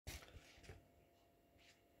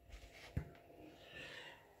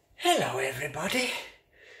Hello everybody,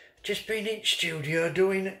 just been in studio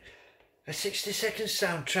doing a 60-second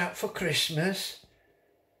soundtrack for Christmas.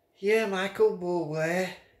 Yeah, Michael Bublé.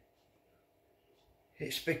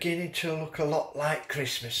 It's beginning to look a lot like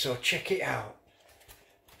Christmas, so check it out.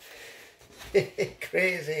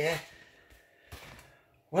 Crazy, eh?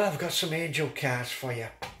 Well, I've got some angel cards for you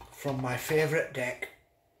from my favourite deck.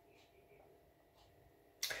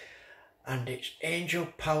 And it's Angel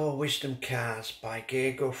Power Wisdom Cards by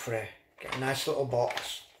Gay Guthrie. Get a nice little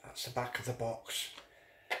box. That's the back of the box.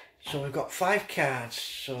 So we've got 5 cards.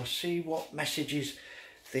 So see what messages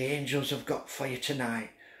the angels have got for you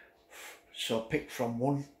tonight. So pick from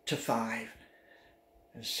 1 to 5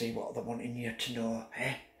 and see what they're wanting you to know.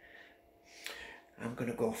 I'm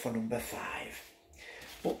going to go for number 5.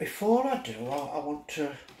 But before I do, I want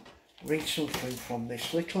to read something from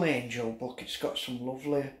this little angel book. It's got some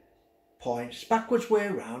lovely points. Backwards way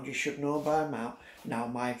around, you should know by now,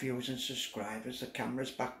 my viewers and subscribers, the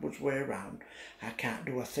camera's backwards way around. I can't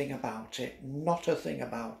do a thing about it, not a thing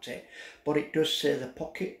about it, but it does say the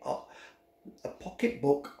pocket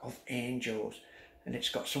book of angels, and it's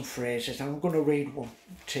got some phrases. I'm going to read one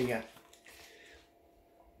to you.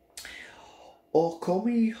 O come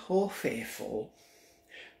ye, O faithful,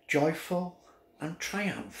 joyful and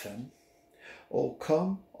triumphant, O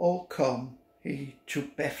come ye to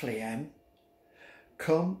Bethlehem,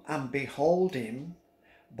 come and behold him,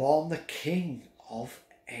 born the King of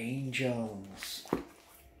angels.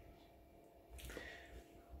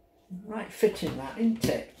 Right, fitting that, isn't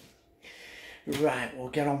it? Right, we'll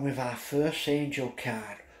get on with our first angel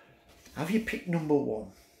card. Have you picked number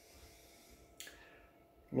 1?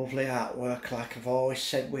 Lovely artwork, like I've always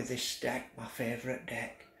said with this deck, my favourite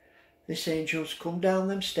deck. This angel's come down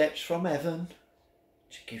them steps from heaven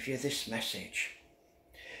to give you this message,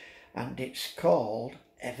 and it's called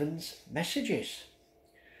Heaven's Messages.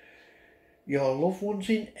 Your loved ones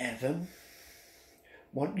in heaven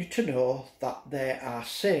want you to know that they are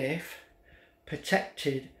safe,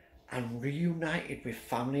 protected and reunited with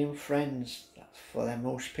family and friends. That's for them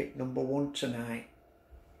most pick number 1 tonight.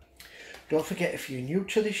 Don't forget, if you're new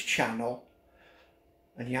to this channel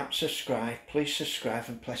and you haven't subscribed, please subscribe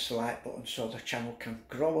and press the like button so the channel can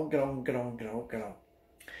grow and grow and grow and grow and grow.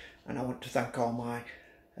 And I want to thank all my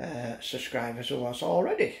subscribers who has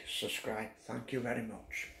already subscribed. Thank you very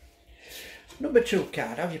much. Number 2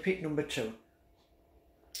 card. Have you picked number 2?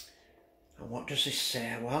 And what does this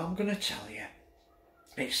say? Well, I'm going to tell you.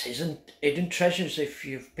 It's hidden treasures. If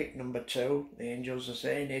you've picked number 2, the angels are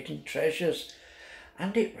saying hidden treasures.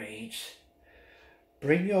 And it reads,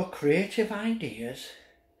 bring your creative ideas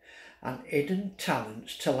and hidden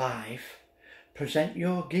talents to life. Present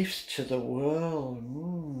your gifts to the world.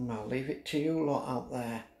 I'll leave it to you lot out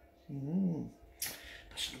there.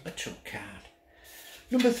 That's number 2 card.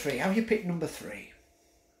 Number 3. Have you picked number 3?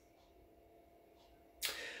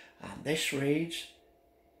 And this reads,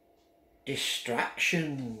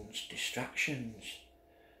 distractions. Distractions.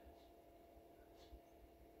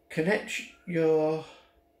 Connect your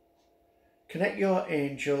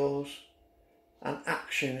angels and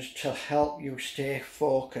actions to help you stay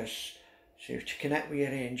focused. So you have to connect with your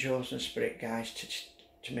angels and spirit guides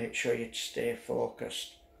to make sure you stay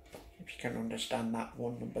focused. If you can understand that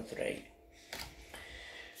one, number 3.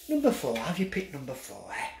 Number 4. Have you picked number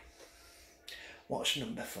 4? What's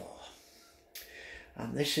number 4?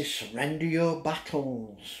 And this is surrender your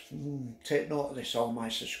battles. Take note of this, all my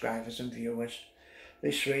subscribers and viewers.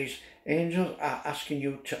 This reads, angels are asking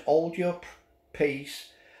you to hold your peace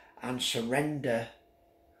and surrender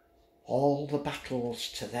all the battles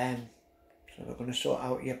to them. So they're going to sort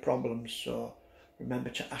out your problems. So remember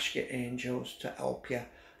to ask your angels to help you,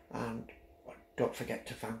 and don't forget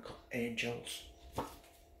to thank angels.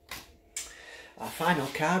 Our final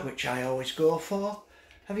card, which I always go for.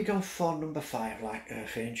 Have you gone for number 5, like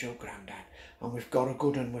Earth Angel Grandad? And we've got a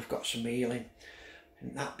good one. We've got some healing.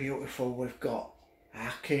 Isn't that beautiful? We've got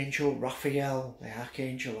Archangel Raphael, the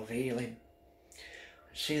Archangel of Healing.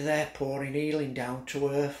 See, they're pouring healing down to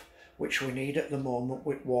earth, which we need at the moment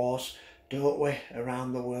with wars, don't we,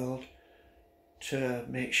 around the world, to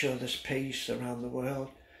make sure there's peace around the world.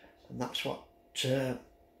 And that's what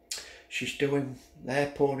she's doing.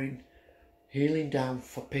 They're pouring healing down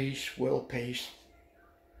for peace, world peace.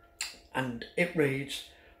 And it reads,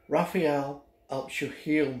 Raphael helps you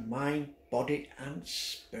heal mind, body and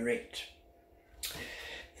spirit.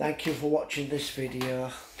 Thank you for watching this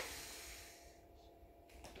video.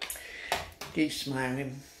 Keep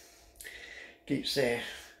smiling, keep safe,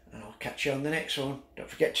 and I'll catch you on the next one. Don't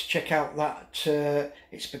forget to check out that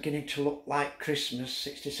It's Beginning to Look Like Christmas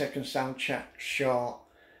 60-second soundtrack short.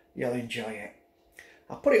 You'll enjoy it.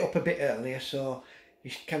 I'll put it up a bit earlier so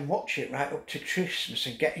you can watch it right up to Christmas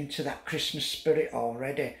and get into that Christmas spirit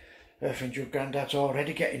already. Her friend, your granddad's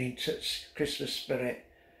already getting into Christmas spirit.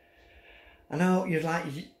 I know you like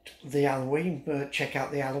the Halloween, but check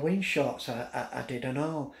out the Halloween shorts I did and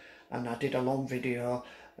all. And I did a long video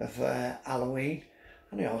of Halloween.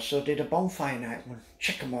 And I also did a bonfire night one.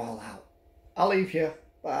 Check them all out. I'll leave you.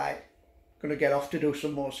 Bye. Gonna get off to do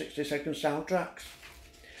some more 60-second soundtracks.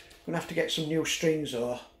 Gonna have to get some new strings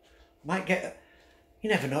though. Might get, you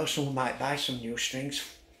never know, someone might buy some new strings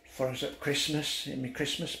for us at Christmas in my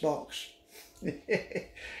Christmas box.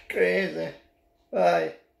 Crazy.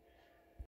 Bye.